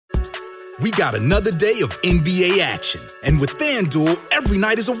We got another day of NBA action. And with FanDuel, every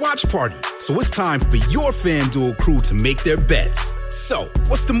night is a watch party. So it's time for your FanDuel crew to make their bets. So,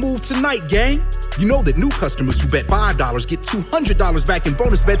 what's the move tonight, gang? You know that new customers who bet $5 get $200 back in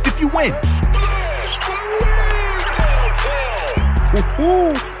bonus bets if you win.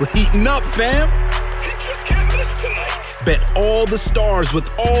 Woo-hoo, we're heating up, fam. Bet all the stars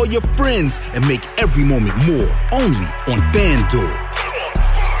with all your friends and make every moment more only on FanDuel.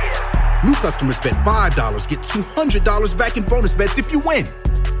 New customers bet $5, get $200 back in bonus bets if you win.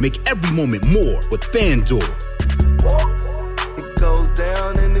 Make every moment more with FanDuel. It goes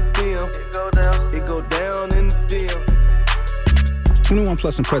down in the DM. It go down in the DM. 21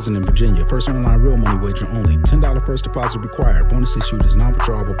 plus and present in Virginia. First online real money wager only. $10 first deposit required. Bonus issued is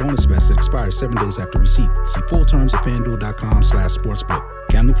non-withdrawable bonus vest that expires 7 days after receipt. See full terms at FanDuel.com/sportsbook.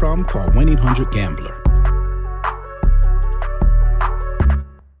 Gambling problem? Call 1-800-GAMBLER.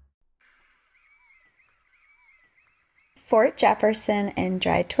 Fort Jefferson in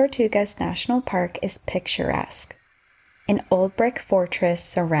Dry Tortugas National Park is picturesque. An old brick fortress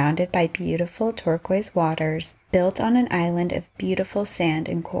surrounded by beautiful turquoise waters, built on an island of beautiful sand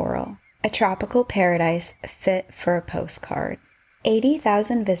and coral. A tropical paradise fit for a postcard.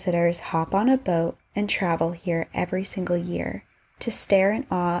 80,000 visitors hop on a boat and travel here every single year to stare in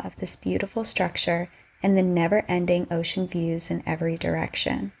awe of this beautiful structure and the never-ending ocean views in every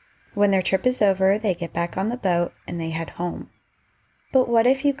direction. When their trip is over, they get back on the boat and they head home. But what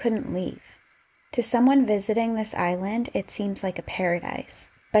if you couldn't leave? To someone visiting this island, it seems like a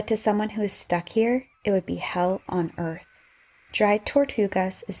paradise. But to someone who is stuck here, it would be hell on earth. Dry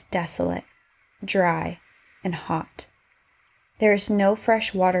Tortugas is desolate, dry, and hot. There is no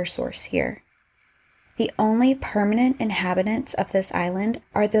fresh water source here. The only permanent inhabitants of this island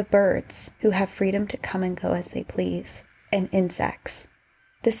are the birds, who have freedom to come and go as they please, and insects.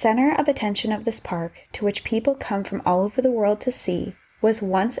 The center of attention of this park, to which people come from all over the world to see, was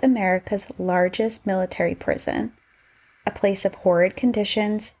once America's largest military prison, a place of horrid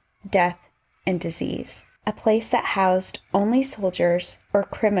conditions, death, and disease, a place that housed only soldiers or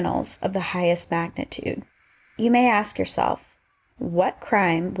criminals of the highest magnitude. You may ask yourself, what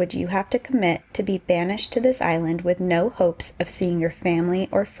crime would you have to commit to be banished to this island with no hopes of seeing your family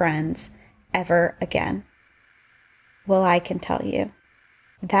or friends ever again? Well, I can tell you.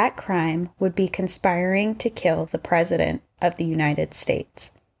 That crime would be conspiring to kill the President of the United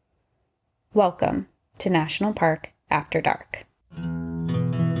States. Welcome to National Park After Dark.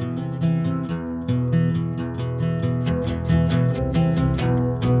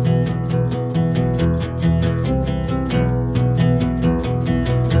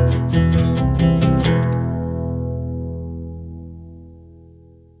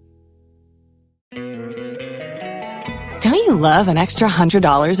 Don't you love an extra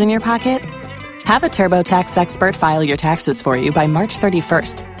 $100 in your pocket? Have a TurboTax expert file your taxes for you by March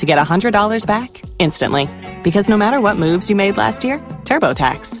 31st to get $100 back instantly. Because no matter what moves you made last year,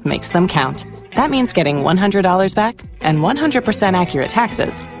 TurboTax makes them count. That means getting $100 back and 100% accurate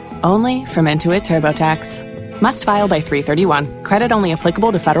taxes, only from Intuit TurboTax. Must file by 3/31. Credit only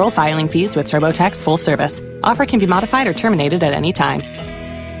applicable to federal filing fees with TurboTax full service. Offer can be modified or terminated at any time.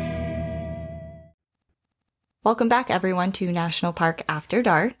 Welcome back, everyone, to National Park After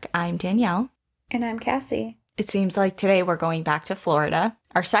Dark. I'm Danielle. And I'm Cassie. It seems like today we're going back to Florida,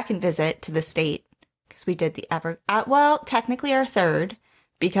 our second visit to the state, because we did the technically our third,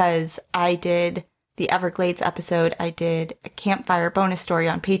 because I did the Everglades episode. I did a campfire bonus story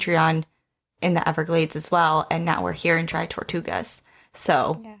on Patreon in the Everglades as well, and now we're here in Dry Tortugas.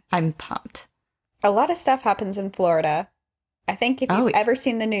 So yeah. I'm pumped. A lot of stuff happens in Florida. I think if you've ever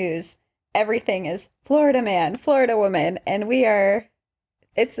seen the news, everything is Florida man, Florida woman, and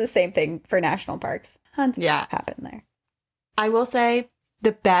it's the same thing for national parks. Tons of stuff happen there. I will say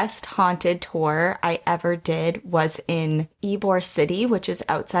the best haunted tour I ever did was in Ybor City, which is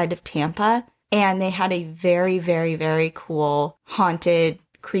outside of Tampa, and they had a very, very, very cool, haunted,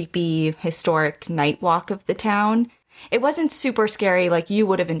 creepy, historic night walk of the town. It wasn't super scary, like you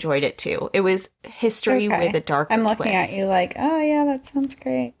would have enjoyed it too. It was history with a dark twist. I'm looking at you like, oh yeah, that sounds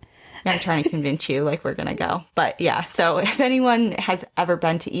great. I'm trying to convince you like we're going to go. But yeah, so if anyone has ever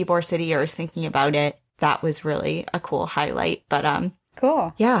been to Ybor City or is thinking about it, that was really a cool highlight. But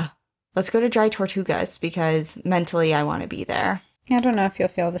cool. Yeah, let's go to Dry Tortugas because mentally I want to be there. I don't know if you'll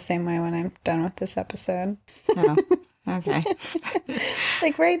feel the same way when I'm done with this episode. No. Okay.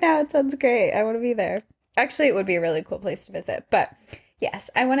 Like right now it sounds great. I want to be there. Actually, it would be a really cool place to visit. But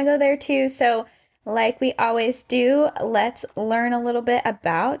yes, I want to go there too. So like we always do, let's learn a little bit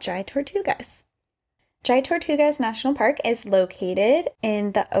about Dry Tortugas. Dry Tortugas National Park is located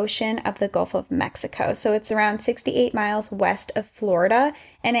in the ocean of the Gulf of Mexico. So it's around 68 miles west of Florida,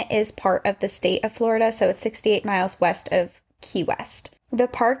 and it is part of the state of Florida. So it's 68 miles west of Key West. The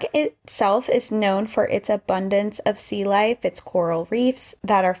park itself is known for its abundance of sea life, its coral reefs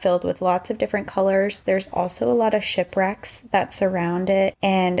that are filled with lots of different colors. There's also a lot of shipwrecks that surround it,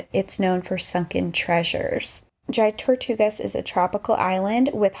 and it's known for sunken treasures. Dry Tortugas is a tropical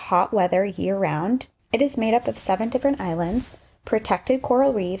island with hot weather year-round. It is made up of 7 different islands, protected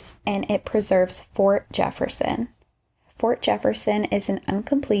coral reefs, and it preserves Fort Jefferson. Fort Jefferson is an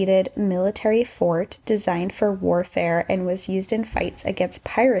uncompleted military fort designed for warfare and was used in fights against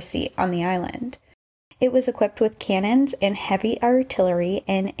piracy on the island. It was equipped with cannons and heavy artillery,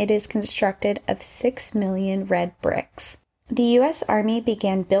 and it is constructed of 6 million red bricks. The U.S. Army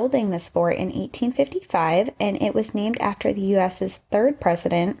began building this fort in 1855, and it was named after the U.S.'s third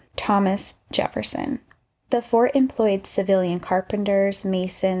president, Thomas Jefferson. The fort employed civilian carpenters,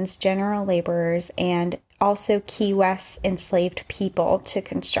 masons, general laborers, and also Key West enslaved people to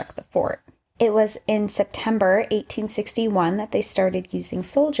construct the fort. It was in September 1861 that they started using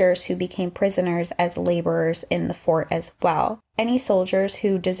soldiers who became prisoners as laborers in the fort as well. Any soldiers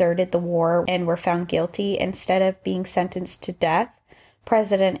who deserted the war and were found guilty, instead of being sentenced to death,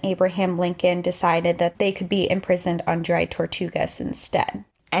 President Abraham Lincoln decided that they could be imprisoned on Dry Tortugas instead.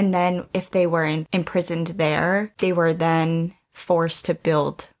 And then if they were imprisoned there, they were then forced to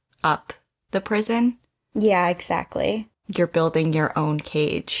build up the prison? Yeah, exactly. You're building your own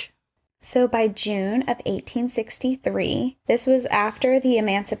cage. So by June of 1863, this was after the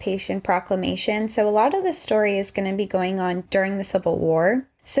Emancipation Proclamation, so a lot of the story is going to be going on during the Civil War.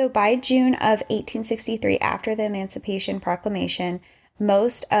 So by June of 1863, after the Emancipation Proclamation,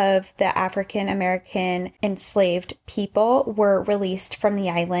 most of the African American enslaved people were released from the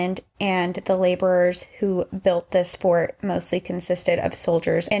island, and the laborers who built this fort mostly consisted of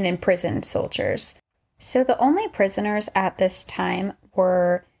soldiers and imprisoned soldiers. So the only prisoners at this time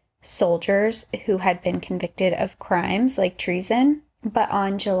were soldiers who had been convicted of crimes like treason. But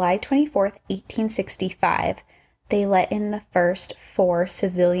on July 24th, 1865, they let in the first 4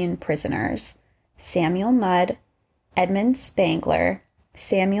 civilian prisoners: Samuel Mudd, Edmund Spangler,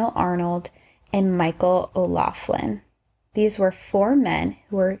 Samuel Arnold, and Michael O'Laughlin. These were 4 men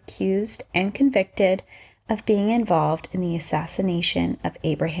who were accused and convicted of being involved in the assassination of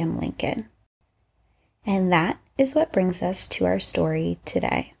Abraham Lincoln. And that is what brings us to our story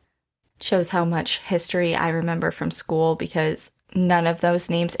today. Shows how much history I remember from school, because none of those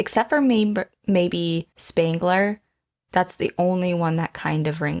names, except for maybe Spangler, that's the only one that kind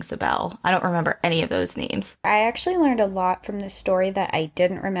of rings a bell. I don't remember any of those names. I actually learned a lot from this story that I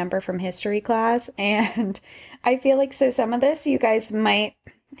didn't remember from history class, and I feel like some of this you guys might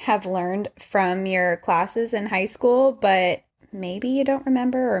have learned from your classes in high school, but maybe you don't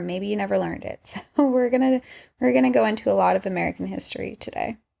remember, or maybe you never learned it. So we're gonna go into a lot of American history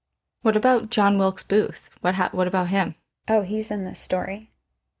today. What about John Wilkes Booth? What about him? Oh, he's in this story.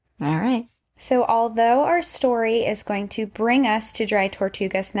 All right. So although our story is going to bring us to Dry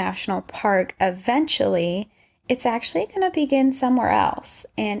Tortugas National Park eventually, it's actually going to begin somewhere else,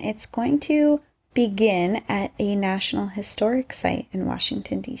 and it's going to begin at a National Historic Site in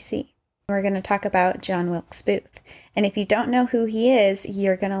Washington, D.C. We're going to talk about John Wilkes Booth. And if you don't know who he is,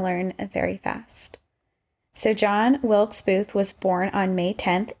 you're going to learn very fast. So John Wilkes Booth was born on May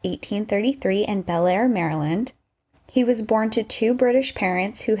 10th, 1833 in Bel Air, Maryland. He was born to 2 British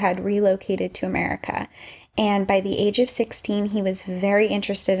parents who had relocated to America. And by the age of 16, he was very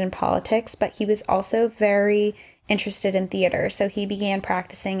interested in politics, but he was also very interested in theater. So he began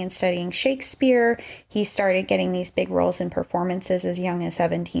practicing and studying Shakespeare. He started getting these big roles in performances as young as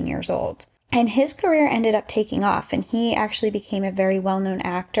 17 years old. And his career ended up taking off, and he actually became a very well-known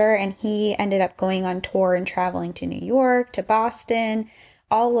actor, and he ended up going on tour and traveling to New York, to Boston,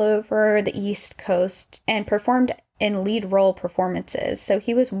 all over the East Coast, and performed in lead role performances. So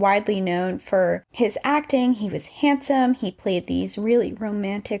he was widely known for his acting. He was handsome. He played these really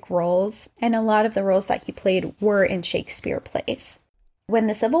romantic roles, and a lot of the roles that he played were in Shakespeare plays. When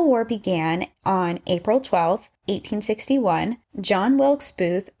the Civil War began on April 12th, 1861, John Wilkes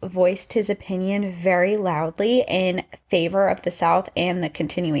Booth voiced his opinion very loudly in favor of the South and the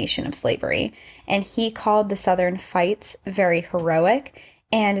continuation of slavery. And he called the Southern fights very heroic.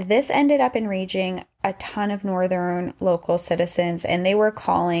 And this ended up enraging a ton of Northern local citizens, and they were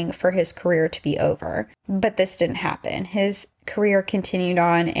calling for his career to be over. But this didn't happen. His career continued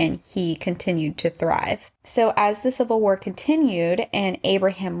on, and he continued to thrive. So as the Civil War continued, and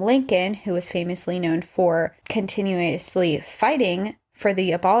Abraham Lincoln, who was famously known for continuously fighting for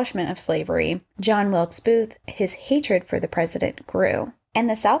the abolishment of slavery, John Wilkes Booth, his hatred for the president grew. And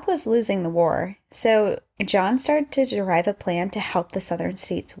the South was losing the war, so John started to derive a plan to help the Southern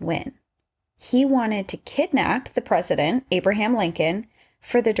states win. He wanted to kidnap the president, Abraham Lincoln,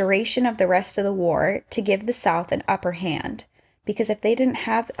 for the duration of the rest of the war to give the South an upper hand. Because if they didn't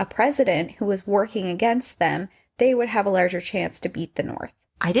have a president who was working against them, they would have a larger chance to beat the North.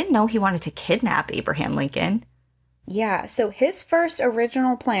 I didn't know he wanted to kidnap Abraham Lincoln. Yeah, so his first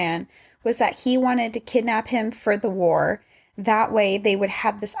original plan was that he wanted to kidnap him for the war. That way they would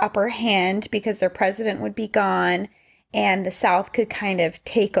have this upper hand because their president would be gone and the South could kind of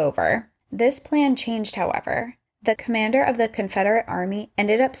take over. This plan changed, however. The commander of the Confederate Army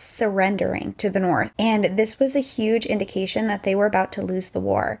ended up surrendering to the North, and this was a huge indication that they were about to lose the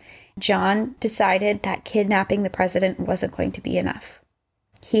war. John decided that kidnapping the president wasn't going to be enough.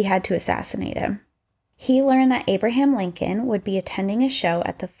 He had to assassinate him. He learned that Abraham Lincoln would be attending a show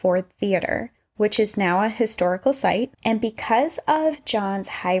at the Ford Theater, which is now a historical site, and because of John's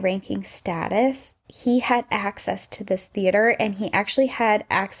high-ranking status, he had access to this theater, and he actually had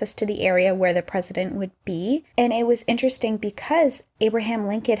access to the area where the president would be. And it was interesting because Abraham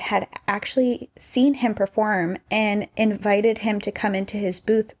Lincoln had actually seen him perform and invited him to come into his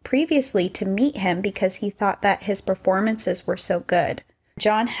booth previously to meet him because he thought that his performances were so good.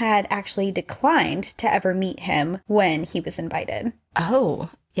 John had actually declined to ever meet him when he was invited. Oh,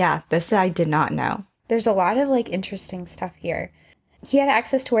 yeah, this I did not know. There's a lot of interesting stuff here. He had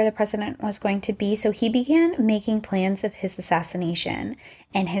access to where the president was going to be, so he began making plans of his assassination.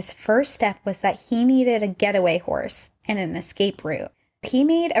 And his first step was that he needed a getaway horse and an escape route. He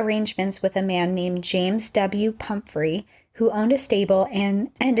made arrangements with a man named James W. Pumphrey, who owned a stable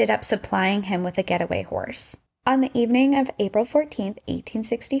and ended up supplying him with a getaway horse. On the evening of April 14th,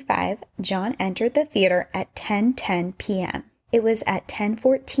 1865, John entered the theater at 10:10 p.m. It was at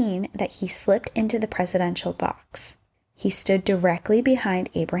 10:14 that he slipped into the presidential box. He stood directly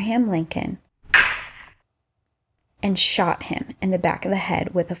behind Abraham Lincoln and shot him in the back of the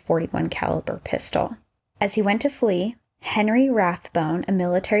head with a .41 caliber pistol. As he went to flee, Henry Rathbone, a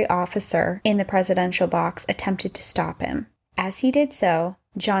military officer in the presidential box, attempted to stop him. As he did so,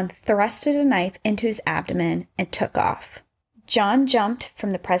 John thrusted a knife into his abdomen and took off. John jumped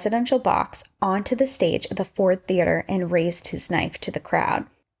from the presidential box onto the stage of the Ford Theater and raised his knife to the crowd.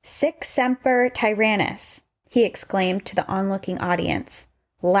 "Sic semper tyrannis," he exclaimed to the onlooking audience,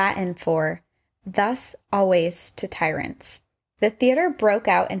 Latin for, "Thus always to tyrants." The theater broke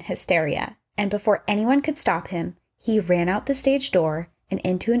out in hysteria, and before anyone could stop him, he ran out the stage door and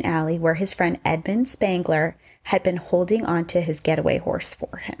into an alley where his friend Edmund Spangler had been holding onto his getaway horse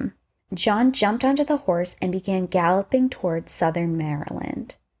for him. John jumped onto the horse and began galloping towards southern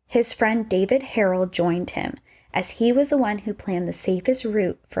Maryland. His friend David Harold joined him, as he was the one who planned the safest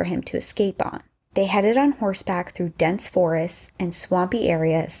route for him to escape on. They headed on horseback through dense forests and swampy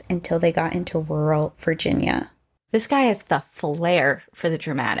areas until they got into rural Virginia. This guy has the flair for the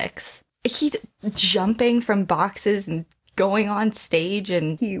dramatics. He's jumping from boxes and going on stage,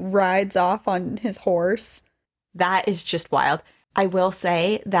 and he rides off on his horse. That is just wild. I will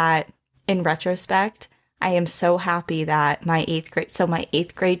say that in retrospect, I am so happy that my eighth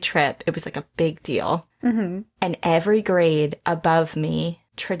grade trip, it was like a big deal. Mm-hmm. And every grade above me,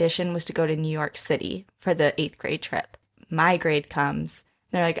 tradition was to go to New York City for the 8th grade trip. My grade comes.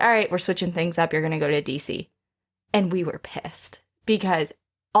 They're like, all right, we're switching things up. You're going to go to DC. And we were pissed because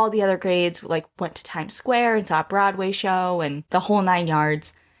all the other grades went to Times Square and saw a Broadway show and the whole 9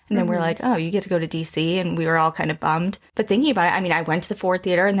 yards. And then we're like, oh, you get to go to DC. And we were all kind of bummed. But thinking about it, I went to the Ford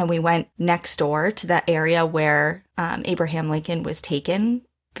Theater and then we went next door to that area where Abraham Lincoln was taken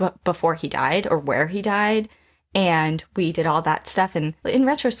before he died, or where he died. And we did all that stuff. And in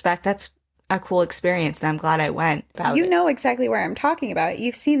retrospect, that's a cool experience. And I'm glad I went. You know exactly where I'm talking about.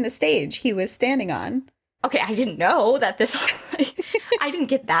 You've seen the stage he was standing on. Okay, I didn't know that I didn't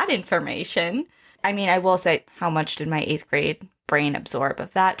get that information. I will say, how much did my 8th grade brain absorb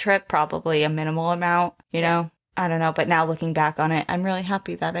of that trip? Probably a minimal amount, you know? I don't know. But now looking back on it, I'm really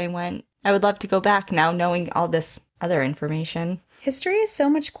happy that I went. I would love to go back now knowing all this other information. History is so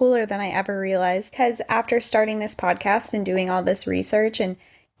much cooler than I ever realized, because after starting this podcast and doing all this research and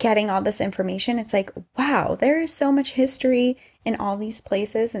getting all this information, it's like, wow, there is so much history in all these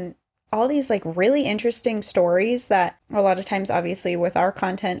places and all these really really stories that a lot of times, obviously, with our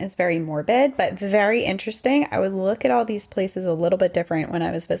content is very morbid, but very interesting. I would look at all these places a little bit different when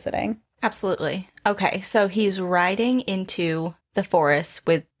I was visiting. Absolutely. Okay, so he's riding into the forest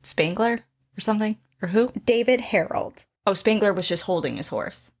with Spangler or something? Or who? David Harold. Oh, Spangler was just holding his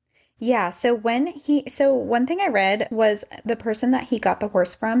horse. Yeah, so one thing I read was the person that he got the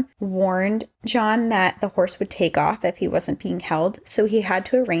horse from warned John that the horse would take off if he wasn't being held. So he had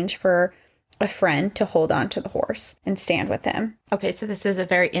to arrange for a friend to hold on to the horse and stand with him. Okay, so this is a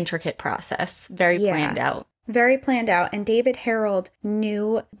very intricate process, very planned out. Very planned out. And David Harold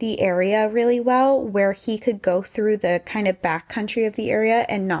knew the area really well, where he could go through the kind of backcountry of the area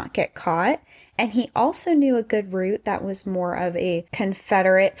and not get caught. And he also knew a good route that was more of a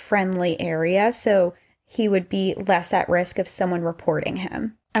Confederate friendly area. So he would be less at risk of someone reporting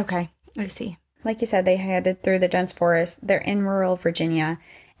him. Okay, I see. Like you said, they headed through the dense forest. They're in rural Virginia.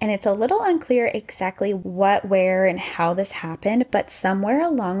 And it's a little unclear exactly what, where, and how this happened. But somewhere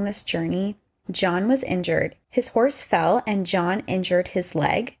along this journey, John was injured. His horse fell and John injured his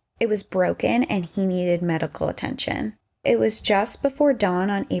leg. It was broken and he needed medical attention. It was just before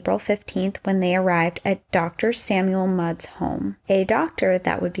dawn on April 15th when they arrived at Dr. Samuel Mudd's home, a doctor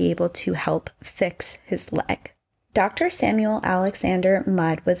that would be able to help fix his leg. Dr. Samuel Alexander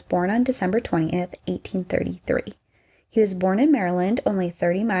Mudd was born on December 20th, 1833. He was born in Maryland, only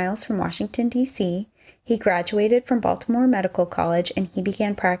 30 miles from Washington, D.C. He graduated from Baltimore Medical College and he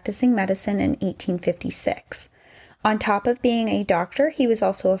began practicing medicine in 1856. On top of being a doctor, he was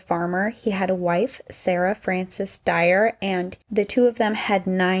also a farmer. He had a wife, Sarah Frances Dyer, and the two of them had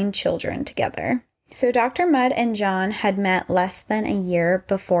 9 children together. So Dr. Mudd and John had met less than a year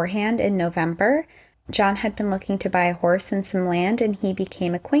beforehand in November. John had been looking to buy a horse and some land, and he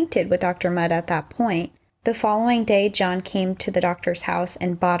became acquainted with Dr. Mudd at that point. The following day, John came to the doctor's house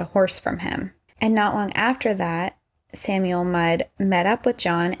and bought a horse from him. And not long after that, Samuel Mudd met up with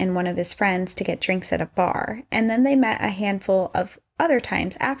John and one of his friends to get drinks at a bar, and then they met a handful of other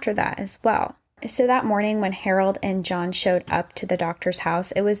times after that as well. So that morning when Harold and John showed up to the doctor's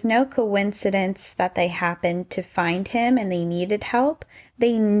house, it was no coincidence that they happened to find him and they needed help.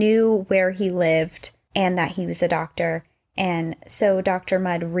 They knew where he lived and that he was a doctor, and so Dr.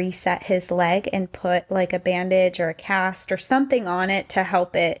 Mudd reset his leg and put like a bandage or a cast or something on it to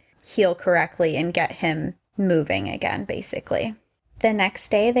help it heal correctly and get him moving again, basically. The next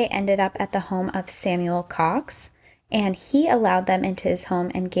day, they ended up at the home of Samuel Cox, and he allowed them into his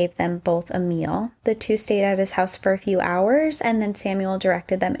home and gave them both a meal. The two stayed at his house for a few hours, and then Samuel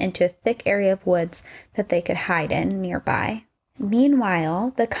directed them into a thick area of woods that they could hide in nearby.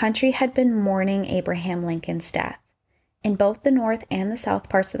 Meanwhile, the country had been mourning Abraham Lincoln's death. In both the north and the south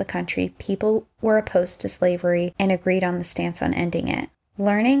parts of the country, people were opposed to slavery and agreed on the stance on ending it.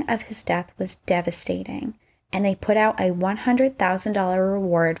 Learning of his death was devastating, and they put out a $100,000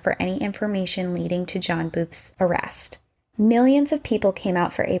 reward for any information leading to John Booth's arrest. Millions of people came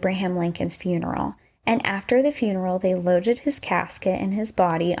out for Abraham Lincoln's funeral, and after the funeral, they loaded his casket and his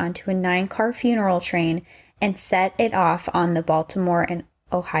body onto a 9-car funeral train and set it off on the Baltimore and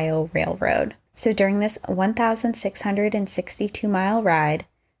Ohio Railroad. So during this 1,662-mile ride,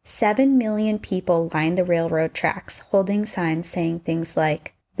 7 million people lined the railroad tracks, holding signs saying things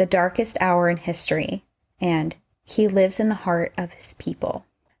like, "The darkest hour in history," and "He lives in the heart of his people."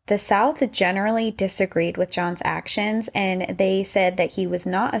 The South generally disagreed with John's actions, and they said that he was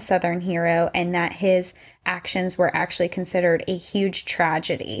not a Southern hero and that his actions were actually considered a huge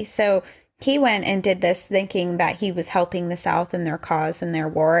tragedy. So he went and did this thinking that he was helping the South in their cause and their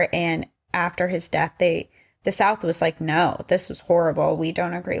war, and after his death, the South was like, no, this was horrible. We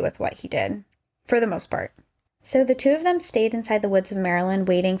don't agree with what he did, for the most part. So the two of them stayed inside the woods of Maryland,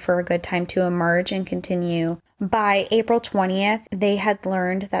 waiting for a good time to emerge and continue. By April 20th, they had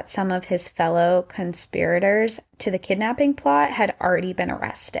learned that some of his fellow conspirators to the kidnapping plot had already been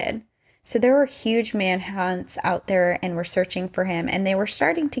arrested. So there were huge manhunts out there and were searching for him, and they were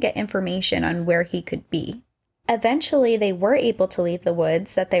starting to get information on where he could be. Eventually, they were able to leave the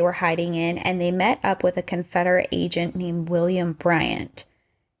woods that they were hiding in, and they met up with a Confederate agent named William Bryant.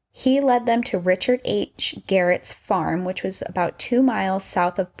 He led them to Richard H. Garrett's farm, which was about 2 miles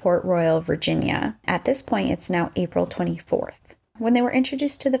south of Port Royal, Virginia. At this point, it's now April 24th. When they were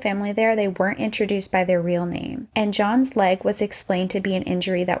introduced to the family there, they weren't introduced by their real name. And John's leg was explained to be an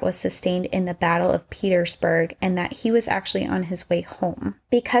injury that was sustained in the Battle of Petersburg and that he was actually on his way home.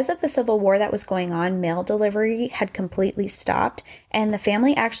 Because of the Civil War that was going on, mail delivery had completely stopped, and the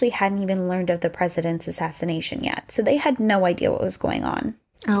family actually hadn't even learned of the president's assassination yet. So they had no idea what was going on.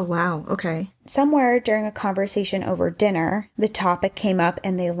 Oh, wow. Okay. Somewhere during a conversation over dinner, the topic came up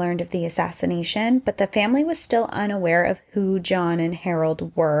and they learned of the assassination, but the family was still unaware of who John and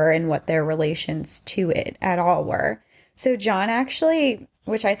Harold were and what their relations to it at all were. So John actually,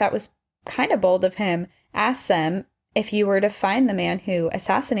 which I thought was kind of bold of him, asked them, if you were to find the man who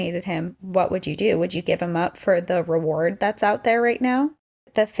assassinated him, what would you do? Would you give him up for the reward that's out there right now?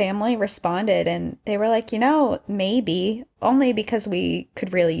 the family responded and they were like, maybe, only because we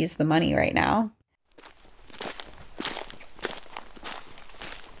could really use the money right now.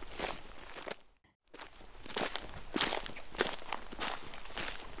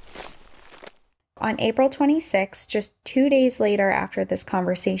 On April 26, just 2 days later after this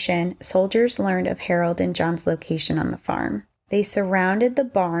conversation, soldiers learned of Harold and John's location on the farm. They surrounded the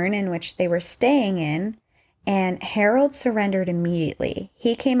barn in which they were staying in, and Harold surrendered immediately.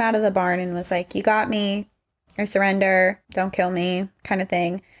 He came out of the barn and was like, "You got me. I surrender. Don't kill me," kind of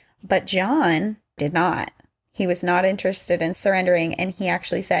thing. But John did not. He was not interested in surrendering, and he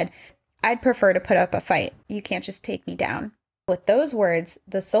actually said, "I'd prefer to put up a fight. You can't just take me down." With those words,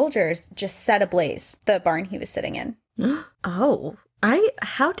 the soldiers just set ablaze the barn he was sitting in. Oh,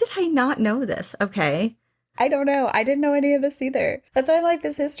 how did I not know this? Okay. I don't know. I didn't know any of this either. That's why I'm like,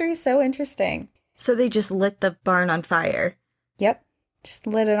 this history is so interesting. So they just lit the barn on fire. Yep. Just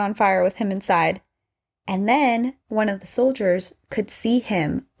lit it on fire with him inside. And then one of the soldiers could see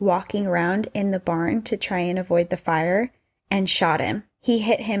him walking around in the barn to try and avoid the fire and shot him. He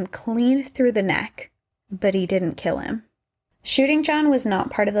hit him clean through the neck, but he didn't kill him. Shooting John was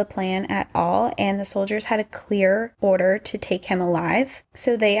not part of the plan at all, and the soldiers had a clear order to take him alive.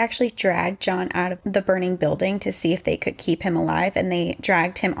 So they actually dragged John out of the burning building to see if they could keep him alive, and they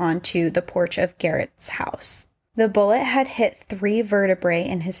dragged him onto the porch of Garrett's house. The bullet had hit 3 vertebrae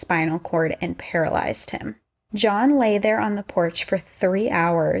in his spinal cord and paralyzed him. John lay there on the porch for 3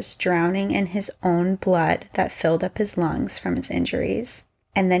 hours, drowning in his own blood that filled up his lungs from his injuries.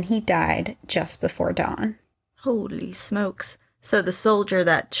 And then he died just before dawn. Holy smokes. So the soldier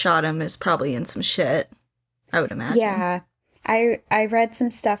that shot him is probably in some shit, I would imagine. Yeah. I read some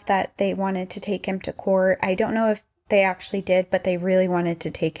stuff that they wanted to take him to court. I don't know if they actually did, but they really wanted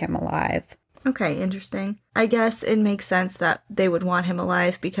to take him alive. Okay, interesting. I guess it makes sense that they would want him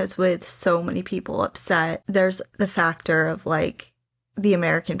alive because with so many people upset, there's the factor of like the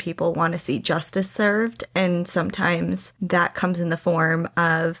American people want to see justice served, and sometimes that comes in the form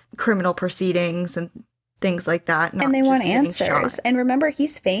of criminal proceedings and things like that. And they want answers. And remember,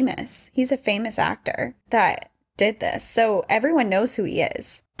 he's famous. He's a famous actor that did this. So everyone knows who he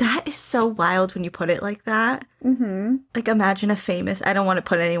is. That is so wild when you put it like that. Mm-hmm. Like, imagine a famous, I don't want to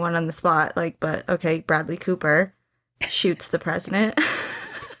put anyone on the spot, like, but okay, Bradley Cooper shoots the president.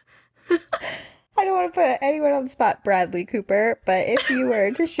 I don't want to put anyone on the spot, Bradley Cooper, but if you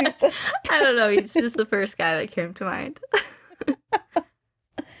were to shoot the I don't know, he's just the first guy that came to mind.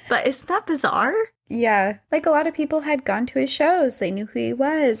 But isn't that bizarre? Yeah. Like, a lot of people had gone to his shows. They knew who he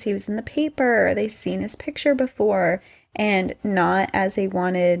was. He was in the paper. They'd seen his picture before, and not as a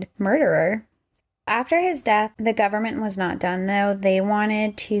wanted murderer. After his death, the government was not done, though. They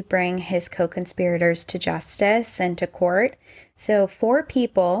wanted to bring his co-conspirators to justice and to court. So 4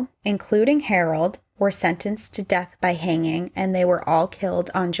 people, including Harold, were sentenced to death by hanging, and they were all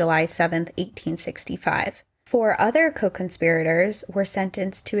killed on July 7th, 1865. 4 other co-conspirators were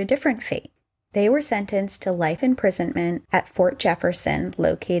sentenced to a different fate. They were sentenced to life imprisonment at Fort Jefferson,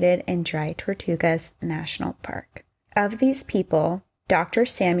 located in Dry Tortugas National Park. Of these people, Dr.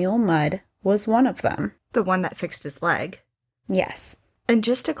 Samuel Mudd was one of them. The one that fixed his leg. Yes. And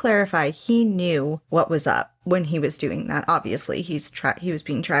just to clarify, he knew what was up when he was doing that. Obviously, he was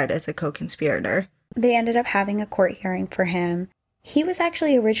being tried as a co-conspirator. They ended up having a court hearing for him. He was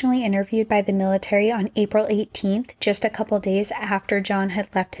actually originally interviewed by the military on April 18th, just a couple days after John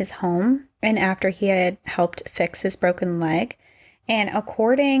had left his home and after he had helped fix his broken leg. And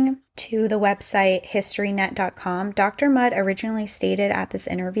according to the website historynet.com, Dr. Mudd originally stated at this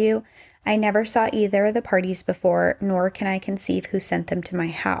interview, "I never saw either of the parties before, nor can I conceive who sent them to my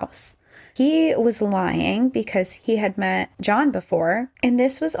house." He was lying because he had met John before, and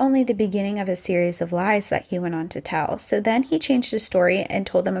this was only the beginning of a series of lies that he went on to tell. So then he changed his story and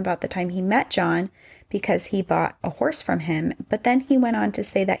told them about the time he met John because he bought a horse from him, but then he went on to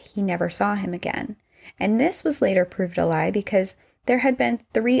say that he never saw him again. And this was later proved a lie because there had been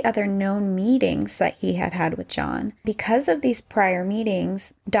 3 other known meetings that he had had with John. Because of these prior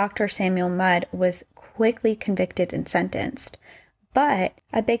meetings, Dr. Samuel Mudd was quickly convicted and sentenced. But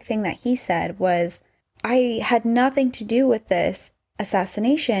a big thing that he said was, "I had nothing to do with this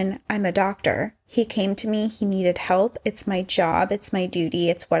assassination. I'm a doctor. He came to me. He needed help. It's my job. It's my duty.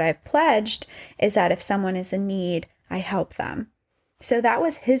 It's what I've pledged, is that if someone is in need, I help them." So that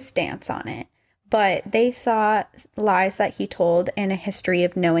was his stance on it. But they saw lies that he told and a history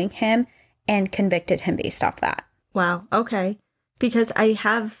of knowing him and convicted him based off that. Wow. Okay. Because I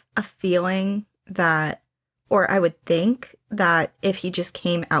have a feeling that, or I would think that if he just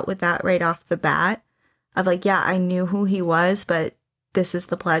came out with that right off the bat of like, yeah, I knew who he was, but this is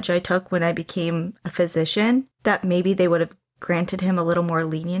the pledge I took when I became a physician, that maybe they would have granted him a little more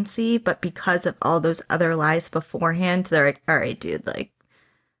leniency, but because of all those other lies beforehand, they're like, all right, dude, like,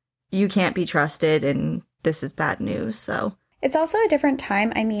 you can't be trusted and this is bad news. So it's also a different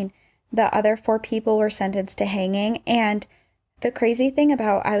time. I mean, the other 4 people were sentenced to hanging, and the crazy thing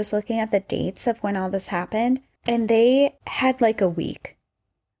about, I was looking at the dates of when all this happened, and they had like a week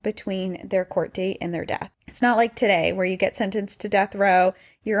between their court date and their death. It's not like today where you get sentenced to death row,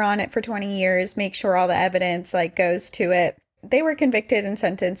 you're on it for 20 years, make sure all the evidence like goes to it. They were convicted and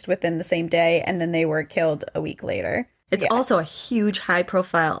sentenced within the same day, and then they were killed a week later. It's also a huge high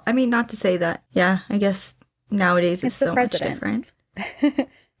profile. I mean, not to say that, I guess nowadays it's so much different.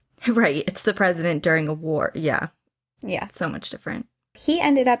 Right. It's the president during a war. Yeah. Yeah. So much different. He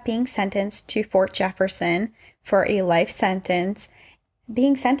ended up being sentenced to Fort Jefferson for a life sentence.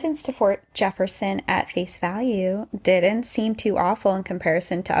 Being sentenced to Fort Jefferson at face value didn't seem too awful in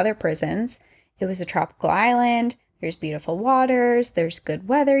comparison to other prisons. It was a tropical island. There's beautiful waters. There's good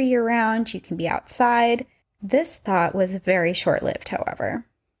weather year-round. You can be outside. This thought was very short-lived, however.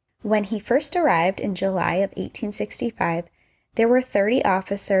 When he first arrived in July of 1865, there were 30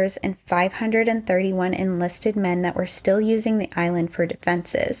 officers and 531 enlisted men that were still using the island for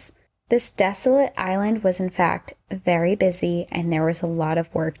defenses. This desolate island was in fact very busy, and there was a lot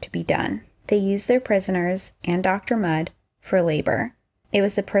of work to be done. They used their prisoners and Dr. Mudd for labor. It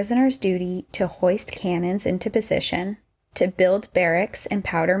was the prisoners' duty to hoist cannons into position, to build barracks and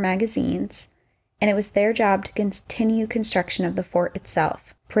powder magazines, and it was their job to continue construction of the fort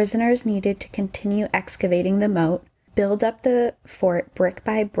itself. Prisoners needed to continue excavating the moat, build up the fort brick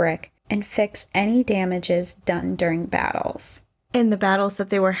by brick, and fix any damages done during battles. In the battles that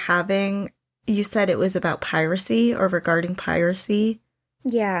they were having, you said it was about piracy or regarding piracy?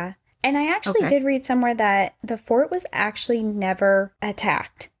 Yeah. And I actually did read somewhere that the fort was actually never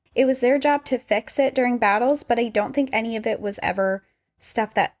attacked. It was their job to fix it during battles, but I don't think any of it was ever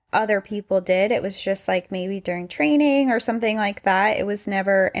stuff that other people did. It was just like maybe during training or something like that. It was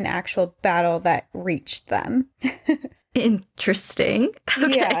never an actual battle that reached them. Interesting.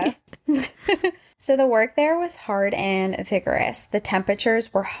 Okay. Yeah. So the work there was hard and vigorous. The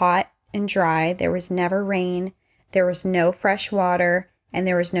temperatures were hot and dry. There was never rain. There was no fresh water, and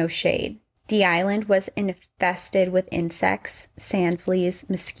there was no shade. The island was infested with insects, sand fleas,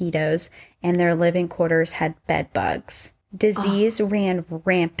 mosquitoes, and their living quarters had bed bugs. Disease ran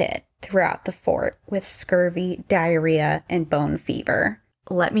rampant throughout the fort with scurvy, diarrhea, and bone fever.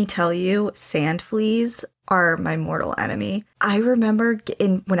 Let me tell you, sand fleas are my mortal enemy. I remember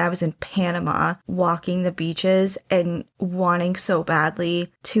when I was in Panama, walking the beaches and wanting so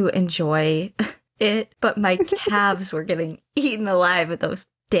badly to enjoy it, but my calves were getting eaten alive with those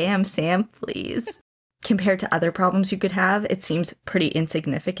damn sand fleas. Compared to other problems you could have, it seems pretty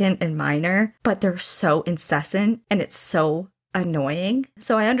insignificant and minor, but they're so incessant and it's so annoying.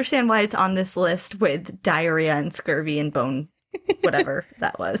 So I understand why it's on this list with diarrhea and scurvy and bone whatever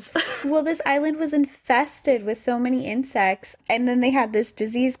that was. Well, this island was infested with so many insects, and then they had this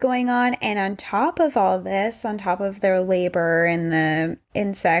disease going on, and on top of all this, on top of their labor and the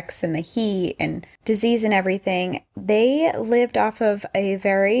insects and the heat and disease and everything, they lived off of a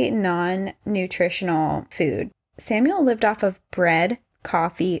very non-nutritional food. Samuel lived off of bread,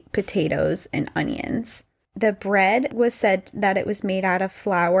 coffee, potatoes, and onions. The bread was said that it was made out of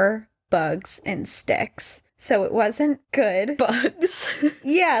flour, bugs, and sticks. So it wasn't good. Bugs.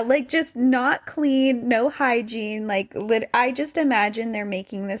 Yeah, like just not clean, no hygiene. Like I just imagine they're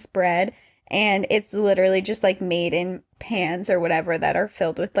making this bread and it's literally just like made in pans or whatever that are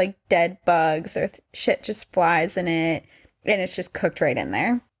filled with like dead bugs or shit just flies in it. And it's just cooked right in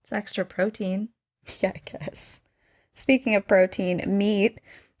there. It's extra protein. Yeah, I guess. Speaking of protein, meat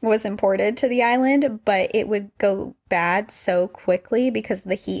was imported to the island, but it would go bad so quickly because of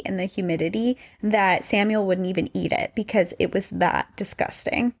the heat and the humidity that Samuel wouldn't even eat it because it was that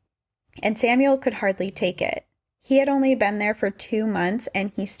disgusting. And Samuel could hardly take it. He had only been there for 2 months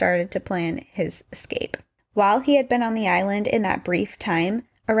and he started to plan his escape. While he had been on the island in that brief time,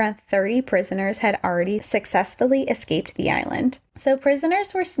 around 30 prisoners had already successfully escaped the island. So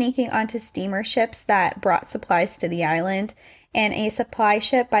prisoners were sneaking onto steamer ships that brought supplies to the island, and a supply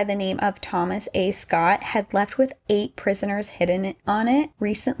ship by the name of Thomas A. Scott had left with 8 prisoners hidden on it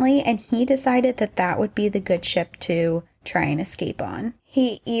recently, and he decided that that would be the good ship to try and escape on.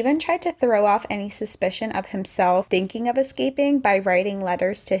 He even tried to throw off any suspicion of himself thinking of escaping by writing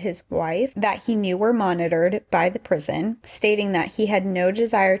letters to his wife that he knew were monitored by the prison, stating that he had no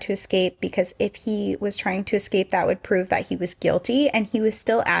desire to escape because if he was trying to escape, that would prove that he was guilty, and he was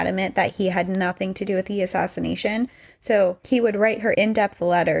still adamant that he had nothing to do with the assassination. So he would write her in-depth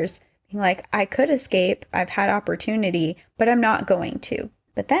letters, being like, I could escape, I've had opportunity, but I'm not going to.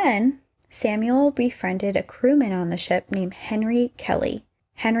 But then Samuel befriended a crewman on the ship named Henry Kelly.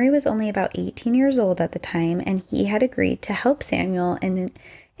 Henry was only about 18 years old at the time, and he had agreed to help Samuel in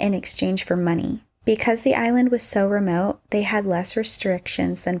exchange for money. Because the island was so remote, they had less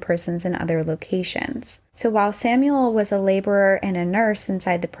restrictions than prisons in other locations. So while Samuel was a laborer and a nurse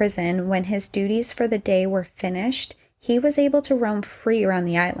inside the prison, when his duties for the day were finished, he was able to roam free around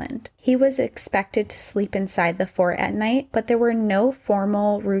the island. He was expected to sleep inside the fort at night, but there were no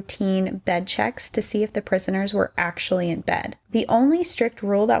formal routine bed checks to see if the prisoners were actually in bed. The only strict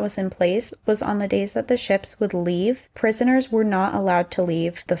rule that was in place was on the days that the ships would leave, prisoners were not allowed to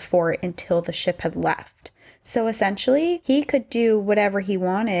leave the fort until the ship had left. So essentially, he could do whatever he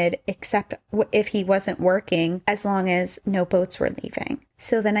wanted, except if he wasn't working, as long as no boats were leaving.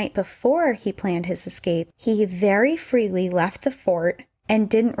 So the night before he planned his escape, he very freely left the fort and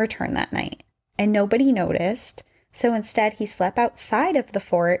didn't return that night. And nobody noticed. So instead, he slept outside of the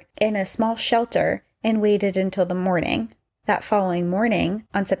fort in a small shelter and waited until the morning. That following morning,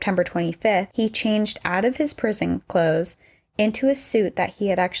 on September 25th, he changed out of his prison clothes into a suit that he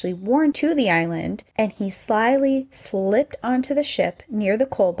had actually worn to the island, and he slyly slipped onto the ship near the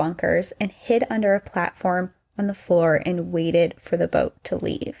coal bunkers and hid under a platform on the floor and waited for the boat to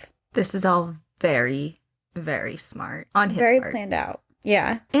leave. This is all very, very smart on his part. Very planned out.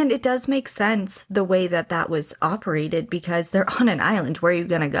 Yeah. And it does make sense the way that was operated, because they're on an island. Where are you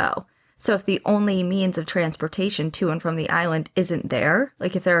going to go? So if the only means of transportation to and from the island isn't there,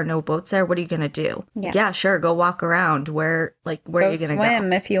 like if there are no boats there, what are you going to do? Yeah, sure, go walk around. Where are you going to go?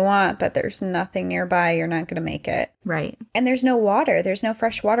 Swim if you want, but there's nothing nearby. You're not going to make it. Right. And there's no water. There's no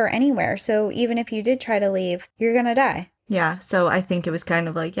fresh water anywhere. So even if you did try to leave, you're going to die. Yeah, so I think it was kind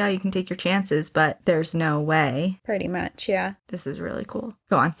of like, yeah, you can take your chances, but there's no way. Pretty much, yeah. This is really cool.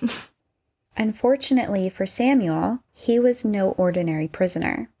 Go on. Unfortunately for Samuel, he was no ordinary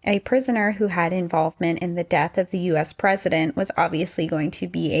prisoner. A prisoner who had involvement in the death of the U.S. president was obviously going to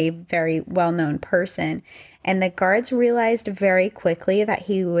be a very well-known person, and the guards realized very quickly that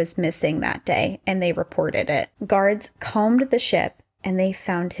he was missing that day, and they reported it. Guards combed the ship, and they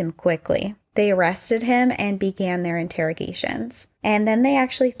found him quickly. They arrested him and began their interrogations. And then they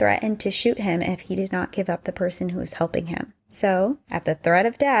actually threatened to shoot him if he did not give up the person who was helping him. So, at the threat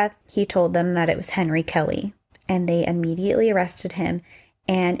of death, he told them that it was Henry Kelly, and they immediately arrested him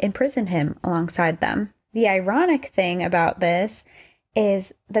and imprisoned him alongside them. The ironic thing about this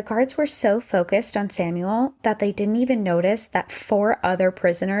is the guards were so focused on Samuel that they didn't even notice that 4 other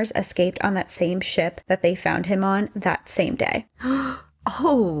prisoners escaped on that same ship that they found him on that same day.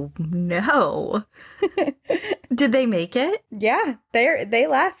 Oh, no. Did they make it? Yeah, they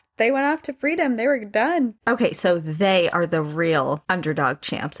left. They went off to freedom. They were done. Okay, so they are the real underdog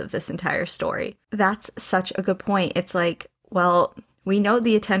champs of this entire story. That's such a good point. It's like, well, we know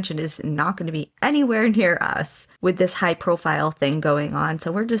the attention is not going to be anywhere near us with this high profile thing going on.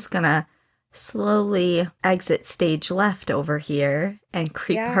 So we're just going to slowly exit stage left over here and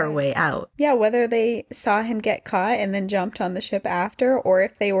creep our way out. Yeah, whether they saw him get caught and then jumped on the ship after, or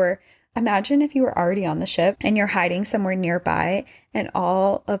if they were, imagine if you were already on the ship and you're hiding somewhere nearby and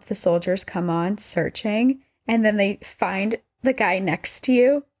all of the soldiers come on searching and then they find the guy next to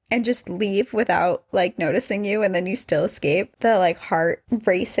you and just leave without noticing you, and then you still escape. The heart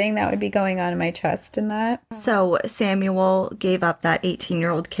racing that would be going on in my chest in that. So Samuel gave up that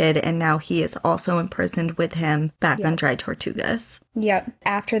 18-year-old kid, and now he is also imprisoned with him back on Dry Tortugas. Yep.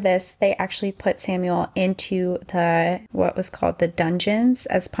 After this, they actually put Samuel into what was called the dungeons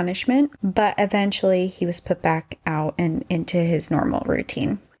as punishment, but eventually he was put back out and into his normal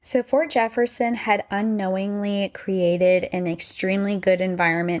routine. So Fort Jefferson had unknowingly created an extremely good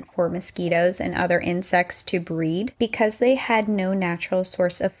environment for mosquitoes and other insects to breed. Because they had no natural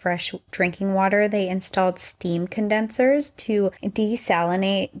source of fresh drinking water, they installed steam condensers to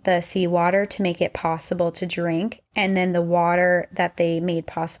desalinate the seawater to make it possible to drink. And then the water that they made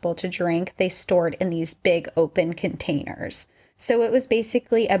possible to drink, they stored in these big open containers. So it was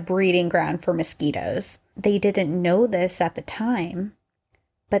basically a breeding ground for mosquitoes. They didn't know this at the time,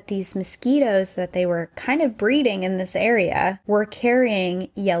 but these mosquitoes that they were kind of breeding in this area were carrying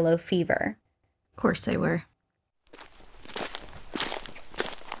yellow fever. Of course they were.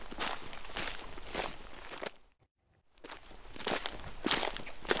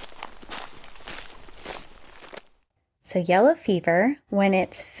 So yellow fever, when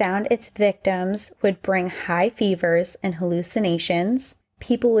it's found its victims, would bring high fevers and hallucinations.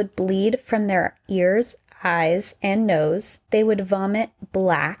 People would bleed from their ears, eyes, and nose. They would vomit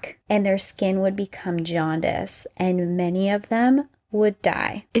black, and their skin would become jaundice, and many of them would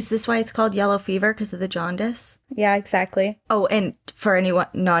die. Is this why it's called yellow fever? Because of the jaundice? Yeah, exactly. Oh, and for any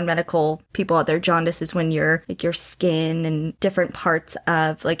non-medical people out there, jaundice is when your skin and different parts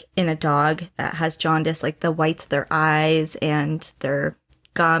of, like in a dog that has jaundice, like the whites of their eyes and their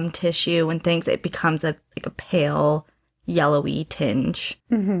gum tissue and things, it becomes a pale yellowy tinge.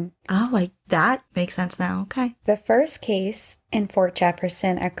 Mm-hmm. Oh, that makes sense now. Okay. The first case in Fort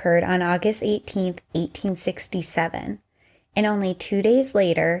Jefferson occurred on August 18th, 1867. And only 2 days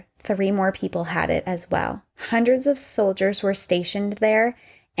later, 3 more people had it as well. Hundreds of soldiers were stationed there,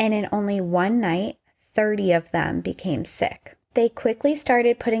 and in only one night, 30 of them became sick. They quickly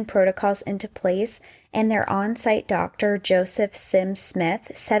started putting protocols into place, and their on-site doctor, Joseph Sim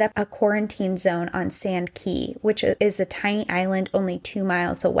Smith, set up a quarantine zone on Sand Key, which is a tiny island only 2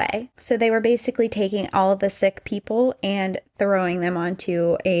 miles away. So they were basically taking all the sick people and throwing them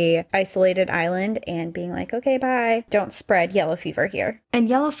onto a isolated island and being like, okay, bye. Don't spread yellow fever here. And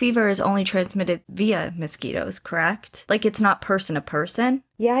yellow fever is only transmitted via mosquitoes, correct? Like it's not person to person?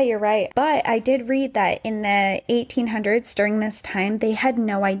 Yeah, you're right. But I did read that in the 1800s, during this time, they had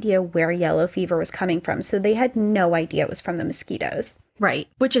no idea where yellow fever was coming from. So they had no idea it was from the mosquitoes. Right.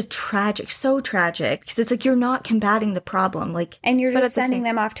 Which is tragic. So tragic. Because it's like you're not combating the problem. And you're just sending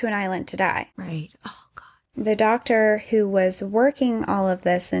them off to an island to die. Right. Oh, God. The doctor who was working all of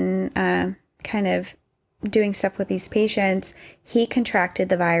this and kind of doing stuff with these patients, he contracted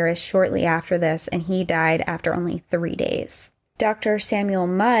the virus shortly after this, and he died after only 3 days. Dr. Samuel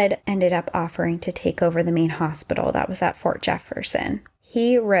Mudd ended up offering to take over the main hospital that was at Fort Jefferson.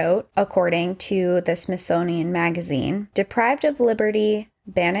 He wrote, according to the Smithsonian Magazine, deprived of liberty,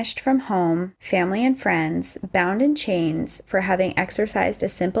 banished from home, family and friends, bound in chains for having exercised a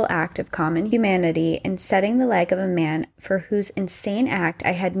simple act of common humanity in setting the leg of a man for whose insane act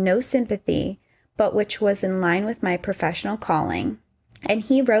I had no sympathy, but which was in line with my professional calling. And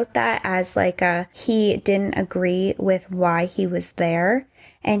he wrote that as he didn't agree with why he was there.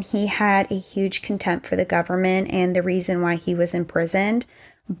 And he had a huge contempt for the government and the reason why he was imprisoned.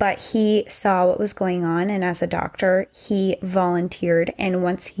 But he saw what was going on. And as a doctor, he volunteered. And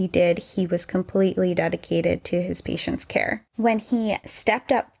once he did, he was completely dedicated to his patients' care. When he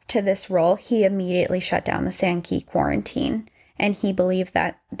stepped up to this role, he immediately shut down the Sand Key quarantine. And he believed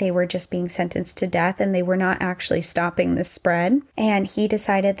that they were just being sentenced to death and they were not actually stopping the spread. And he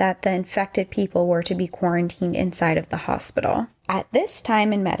decided that the infected people were to be quarantined inside of the hospital. At this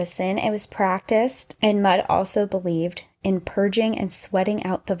time in medicine, it was practiced, and Mudd also believed in purging and sweating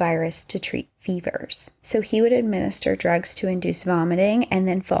out the virus to treat fevers. So he would administer drugs to induce vomiting and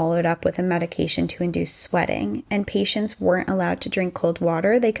then followed up with a medication to induce sweating. And patients weren't allowed to drink cold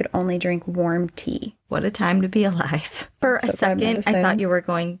water. They could only drink warm tea. What a time to be alive. For a second, I thought you were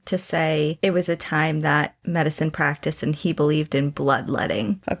going to say it was a time that medicine practiced and he believed in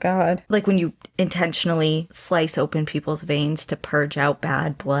bloodletting. Oh, God. Like when you intentionally slice open people's veins to purge out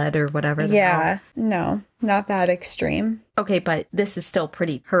bad blood or whatever. Yeah. No, not that extreme. Okay, but this is still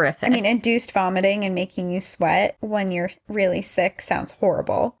pretty horrific. I mean, induced vomiting and making you sweat when you're really sick sounds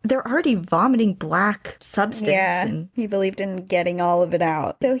horrible. They're already vomiting black substance. Yeah, he believed in getting all of it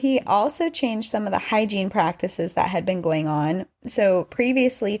out. So he also changed some of the hygiene practices that had been going on. So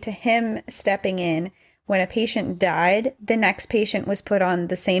previously to him stepping in, when a patient died, the next patient was put on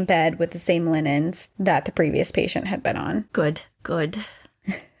the same bed with the same linens that the previous patient had been on. Good.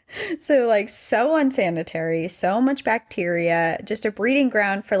 So so unsanitary, so much bacteria, just a breeding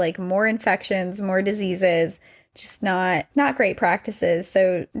ground for more infections, more diseases, just not great practices.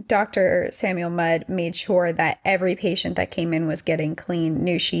 So Dr. Samuel Mudd made sure that every patient that came in was getting clean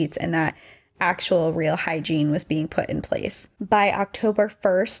new sheets and that actual real hygiene was being put in place. By October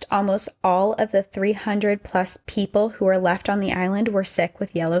 1st, almost all of the 300 plus people who were left on the island were sick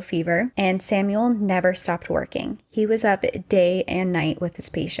with yellow fever, and Samuel never stopped working. He was up day and night with his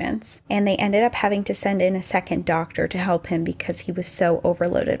patients, and they ended up having to send in a second doctor to help him because he was so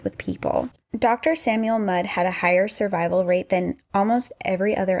overloaded with people. Dr. Samuel Mudd had a higher survival rate than almost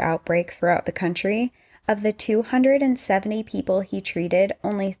every other outbreak throughout the country. Of the 270 people he treated,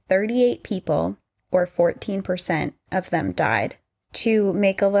 only 38 people, or 14% of them, died. To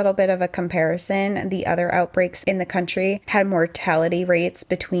make a little bit of a comparison, the other outbreaks in the country had mortality rates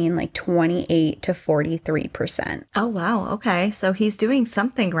between 28 to 43%. Oh, wow. Okay. So he's doing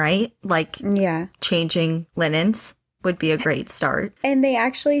something right, yeah, changing linens. would be a great start. And they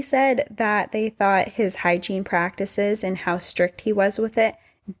actually said that they thought his hygiene practices and how strict he was with it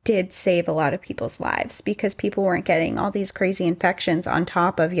did save a lot of people's lives because people weren't getting all these crazy infections on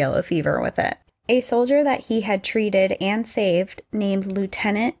top of yellow fever with it. A soldier that he had treated and saved, named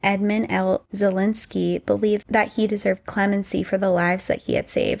Lieutenant Edmund L. Zielinski, believed that he deserved clemency for the lives that he had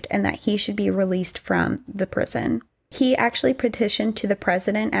saved and that he should be released from the prison. He actually petitioned to the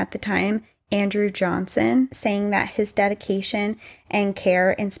president at the time, Andrew Johnson, saying that his dedication and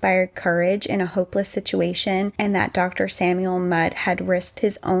care inspired courage in a hopeless situation and that Dr. Samuel Mudd had risked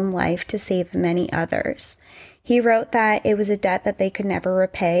his own life to save many others. He wrote that it was a debt that they could never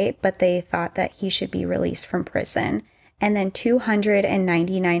repay, but they thought that he should be released from prison. And then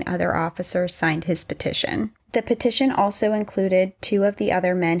 299 other officers signed his petition. The petition also included 2 of the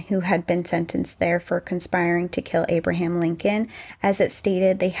other men who had been sentenced there for conspiring to kill Abraham Lincoln, as it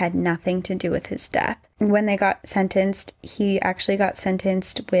stated they had nothing to do with his death. When they got sentenced, he actually got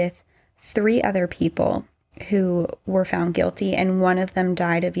sentenced with 3 other people who were found guilty, and one of them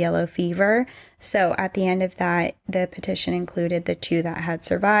died of yellow fever. So at the end of that, the petition included the 2 that had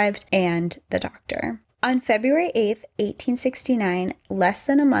survived and the doctor. On February 8th, 1869, less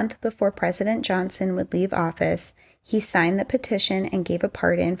than a month before President Johnson would leave office, he signed the petition and gave a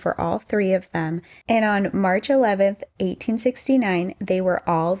pardon for all 3 of them. And on March 11th, 1869, they were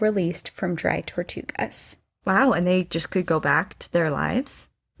all released from Dry Tortugas. Wow, and they just could go back to their lives?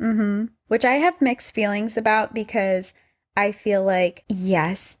 Mm-hmm. Which I have mixed feelings about because I feel like,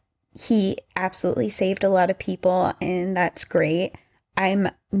 yes, he absolutely saved a lot of people and that's great. I'm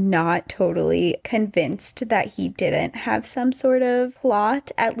not totally convinced that he didn't have some sort of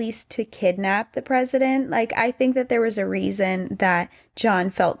plot, at least to kidnap the president. Like, I think that there was a reason that John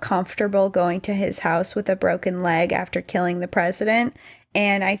felt comfortable going to his house with a broken leg after killing the president.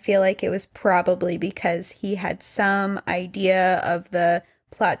 And I feel like it was probably because he had some idea of the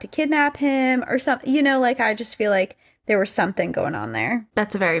plot to kidnap him or something. You know, like, I just feel like there was something going on there.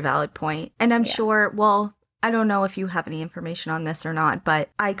 That's a very valid point. And I'm sure, well, I don't know if you have any information on this or not, but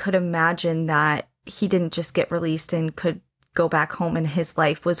I could imagine that he didn't just get released and could go back home and his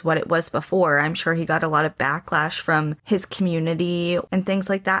life was what it was before. I'm sure he got a lot of backlash from his community and things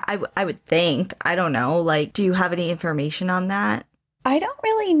like that. I would think. I don't know. Like, do you have any information on that? I don't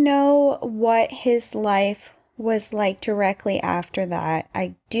really know what his life was like directly after that.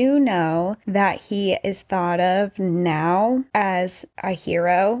 I do know that he is thought of now as a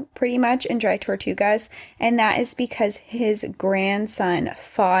hero pretty much in Dry Tortugas, and that is because his grandson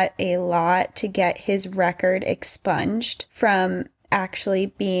fought a lot to get his record expunged from actually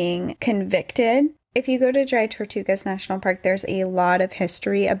being convicted. If you go to Dry Tortugas National Park, there's a lot of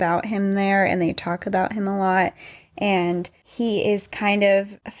history about him there, and they talk about him a lot, and he is kind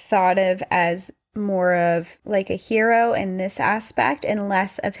of thought of as more of like a hero in this aspect and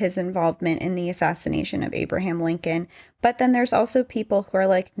less of his involvement in the assassination of Abraham Lincoln. But then there's also people who are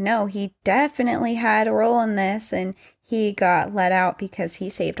like, no, he definitely had a role in this and he got let out because he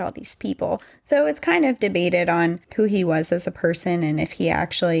saved all these people. So it's kind of debated on who he was as a person and if he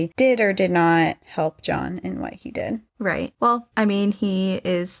actually did or did not help John in what he did. Right. Well, I mean, he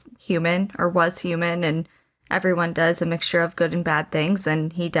is human or was human, and everyone does a mixture of good and bad things,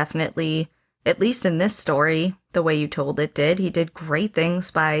 and he definitely, at least in this story, the way you told it did, he did great things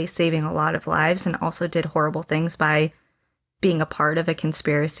by saving a lot of lives and also did horrible things by being a part of a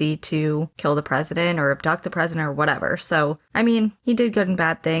conspiracy to kill the president or abduct the president or whatever. So, I mean, he did good and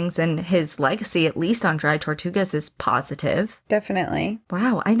bad things, and his legacy, at least on Dry Tortugas, is positive. Definitely.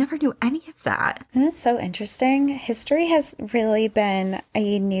 Wow, I never knew any of that. And it's so interesting. History has really been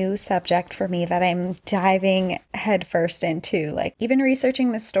a new subject for me that I'm diving headfirst into. Like, even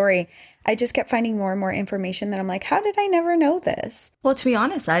researching this story, I just kept finding more and more information that I'm like, how did I never know this? Well, to be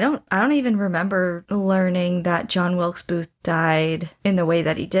honest, I don't even remember learning that John Wilkes Booth died in the way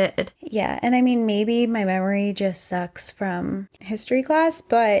that he did. Yeah, and I mean, maybe my memory just sucks from history class,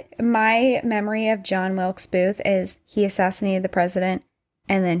 but my memory of John Wilkes Booth is he assassinated the president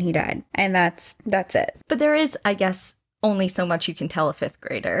and then he died. And that's it. But there is, I guess, only so much you can tell a 5th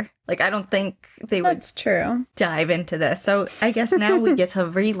grader. Like, I don't think they would That's true. dive into this. So I guess now we get to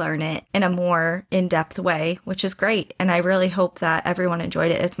relearn it in a more in-depth way, which is great. And I really hope that everyone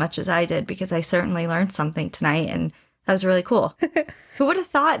enjoyed it as much as I did, because I certainly learned something tonight, and that was really cool. Who would have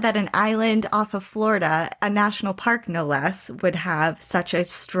thought that an island off of Florida, a national park no less, would have such a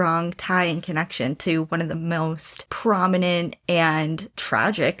strong tie and connection to one of the most prominent and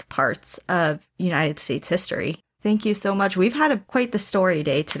tragic parts of United States history? Thank you so much. We've had quite the story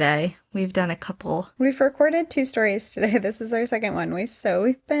day today. We've done a couple. We've recorded 2 stories today. This is our second one.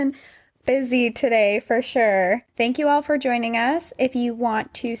 We've been busy today for sure. Thank you all for joining us. If you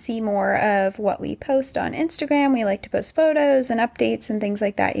want to see more of what we post on Instagram, we like to post photos and updates and things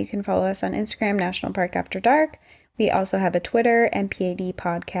like that. You can follow us on Instagram, National Park After Dark. We also have a Twitter, NPAD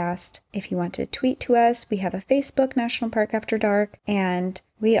Podcast. If you want to tweet to us, we have a Facebook, National Park After Dark, and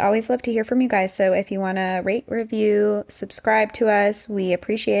we always love to hear from you guys. So if you want to rate, review, subscribe to us, we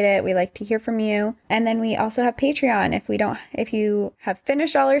appreciate it. We like to hear from you. And then we also have Patreon. If you have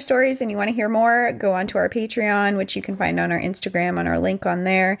finished all our stories and you want to hear more, go onto our Patreon, which you can find on our Instagram, on our link on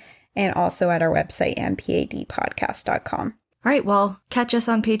there, and also at our website, npadpodcast.com. All right, well, catch us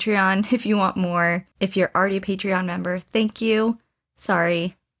on Patreon if you want more. If you're already a Patreon member, thank you.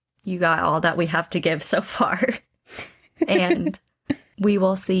 Sorry, you got all that we have to give so far. And we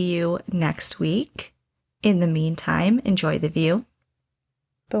will see you next week. In the meantime, enjoy the view.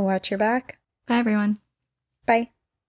 But watch your back. Bye, everyone. Bye.